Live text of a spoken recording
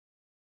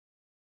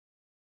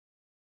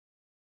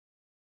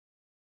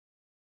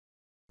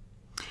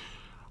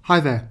Hi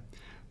there.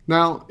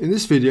 Now in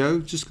this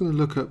video just going to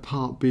look at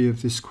part B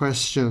of this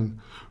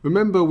question.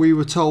 Remember we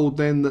were told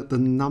then that the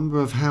number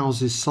of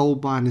houses sold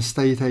by an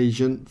estate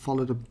agent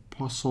followed a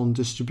Poisson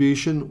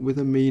distribution with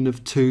a mean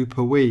of 2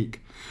 per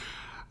week.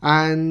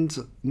 And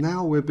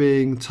now we're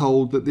being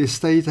told that the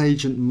estate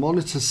agent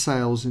monitors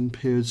sales in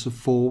periods of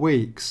 4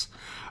 weeks.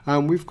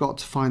 And we've got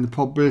to find the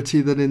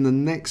probability that in the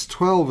next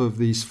 12 of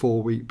these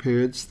 4-week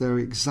periods there are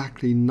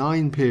exactly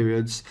 9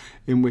 periods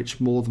in which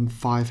more than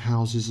 5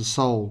 houses are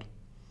sold.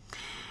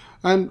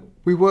 And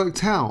we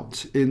worked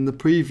out in the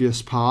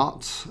previous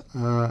part,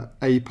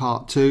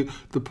 part 2,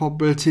 the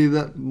probability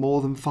that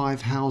more than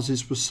 5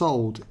 houses were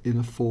sold in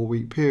a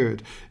 4-week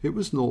period. It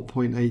was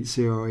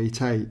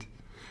 0.8088.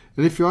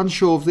 And if you're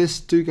unsure of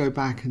this, do go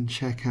back and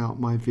check out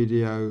my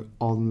video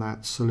on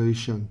that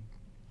solution.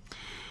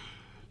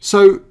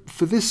 So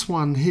for this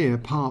one here,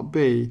 part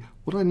B,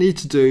 what I need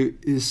to do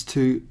is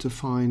to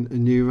define a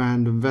new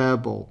random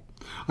variable.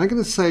 I'm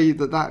going to say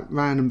that that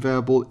random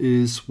variable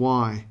is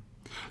y.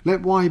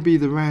 Let y be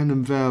the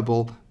random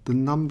variable, the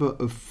number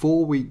of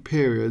 4-week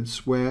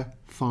periods where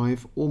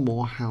 5 or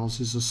more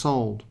houses are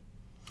sold.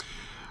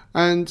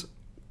 And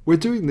we're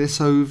doing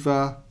this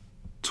over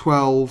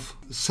 12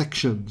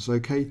 sections,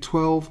 okay?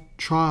 12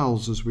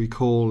 trials as we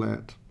call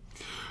it.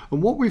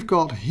 And what we've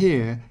got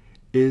here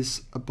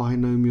is a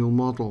binomial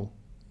model.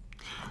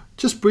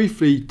 Just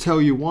briefly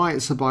tell you why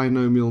it's a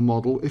binomial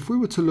model. If we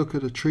were to look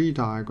at a tree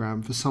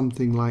diagram for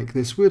something like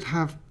this, we'd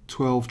have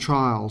 12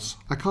 trials.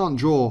 I can't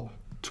draw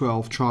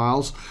 12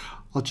 trials.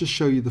 I'll just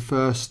show you the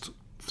first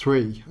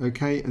 3,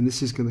 okay? And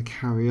this is going to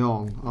carry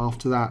on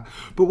after that.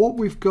 But what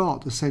we've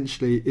got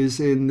essentially is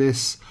in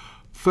this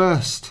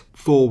first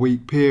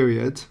 4-week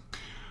period,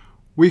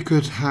 we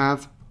could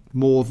have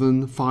more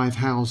than 5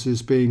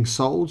 houses being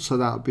sold, so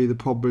that would be the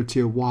probability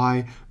of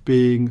y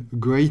being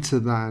greater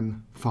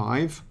than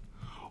 5,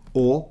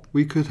 or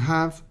we could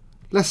have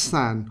less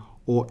than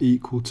or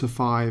equal to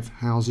 5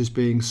 houses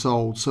being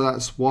sold, so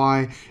that's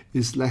y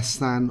is less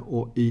than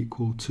or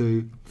equal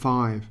to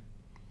 5.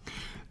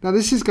 Now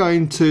this is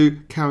going to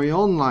carry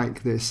on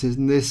like this.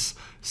 In this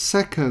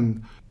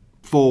second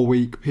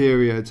 4-week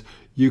period,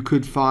 you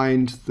could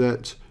find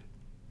that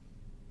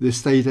the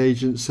estate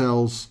agent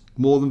sells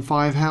more than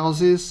 5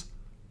 houses,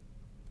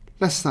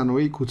 less than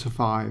or equal to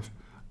 5,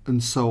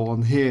 and so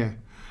on here.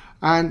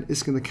 And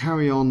it's going to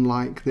carry on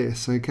like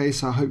this, okay?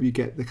 So I hope you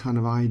get the kind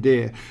of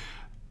idea.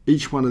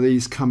 Each one of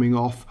these coming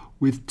off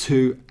with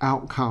 2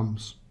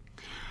 outcomes.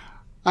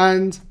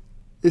 And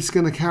it's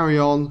going to carry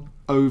on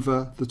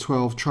over the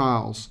 12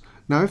 trials.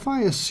 Now if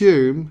I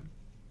assume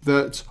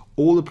that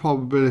all the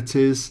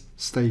probabilities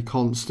stay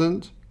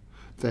constant,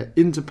 they're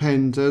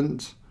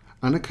independent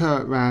and occur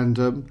at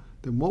random,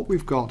 then what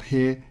we've got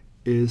here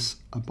is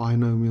a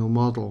binomial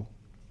model.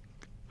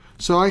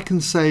 So I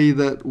can say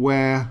that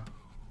where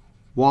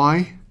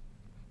y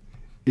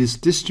is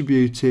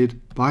distributed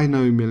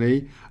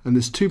binomially, and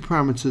there's 2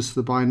 parameters to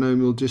the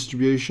binomial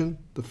distribution.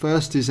 The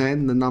first is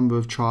n, the number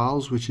of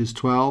trials, which is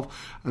 12,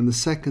 and the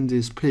second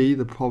is p,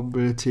 the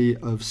probability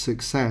of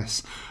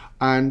success.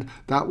 And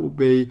that will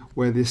be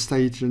where the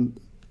estate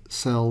agent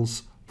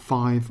sells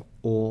 5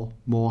 or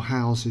more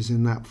houses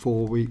in that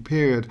 4-week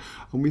period.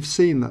 And we've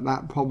seen that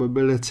that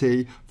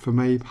probability from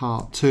A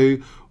part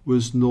 2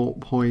 was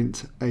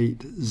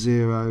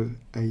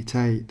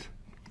 0.8088.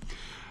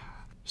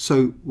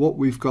 So what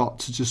we've got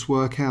to just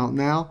work out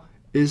now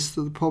is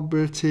the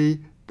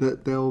probability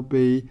that there will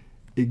be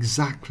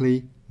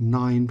exactly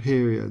 9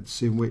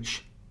 periods in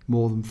which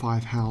more than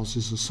 5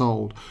 houses are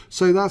sold.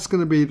 So that's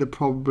going to be the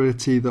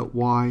probability that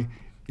y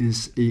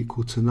is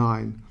equal to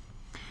 9.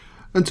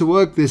 And to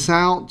work this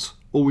out,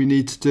 all we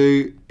need to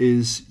do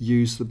is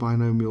use the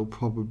binomial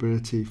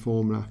probability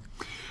formula.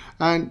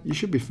 And you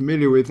should be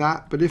familiar with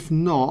that, but if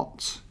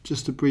not,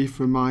 just a brief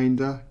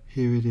reminder,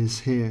 here it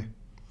is here.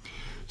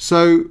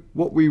 So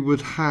what we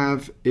would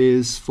have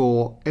is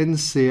for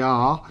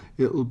NCR,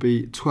 it will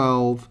be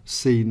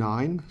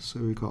 12C9,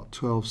 so we've got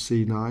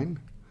 12C9.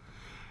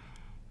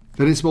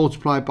 Then it's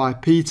multiplied by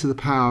P to the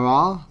power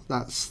R,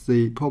 that's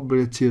the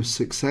probability of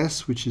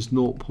success, which is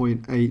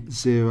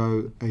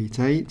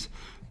 0.8088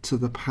 to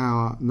the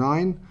power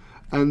 9.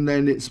 And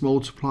then it's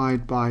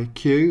multiplied by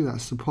Q,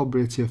 that's the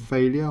probability of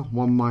failure,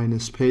 1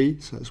 minus P,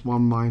 so it's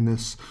 1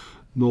 minus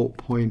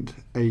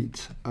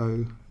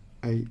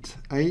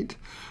 0.8088.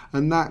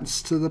 And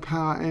that's to the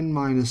power n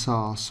minus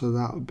r, so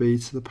that would be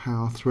to the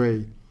power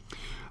 3.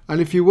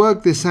 And if you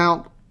work this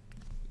out,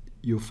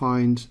 you'll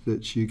find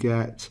that you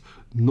get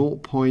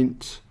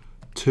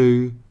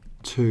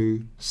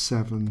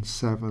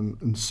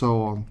 0.2277 and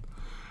so on.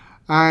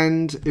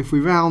 And if we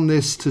round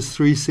this to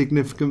 3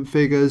 significant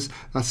figures,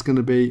 that's going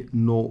to be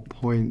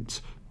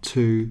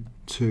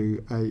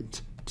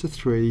 0.228 to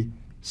 3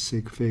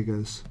 sig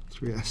figures,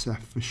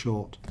 3SF for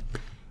short.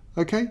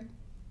 Okay.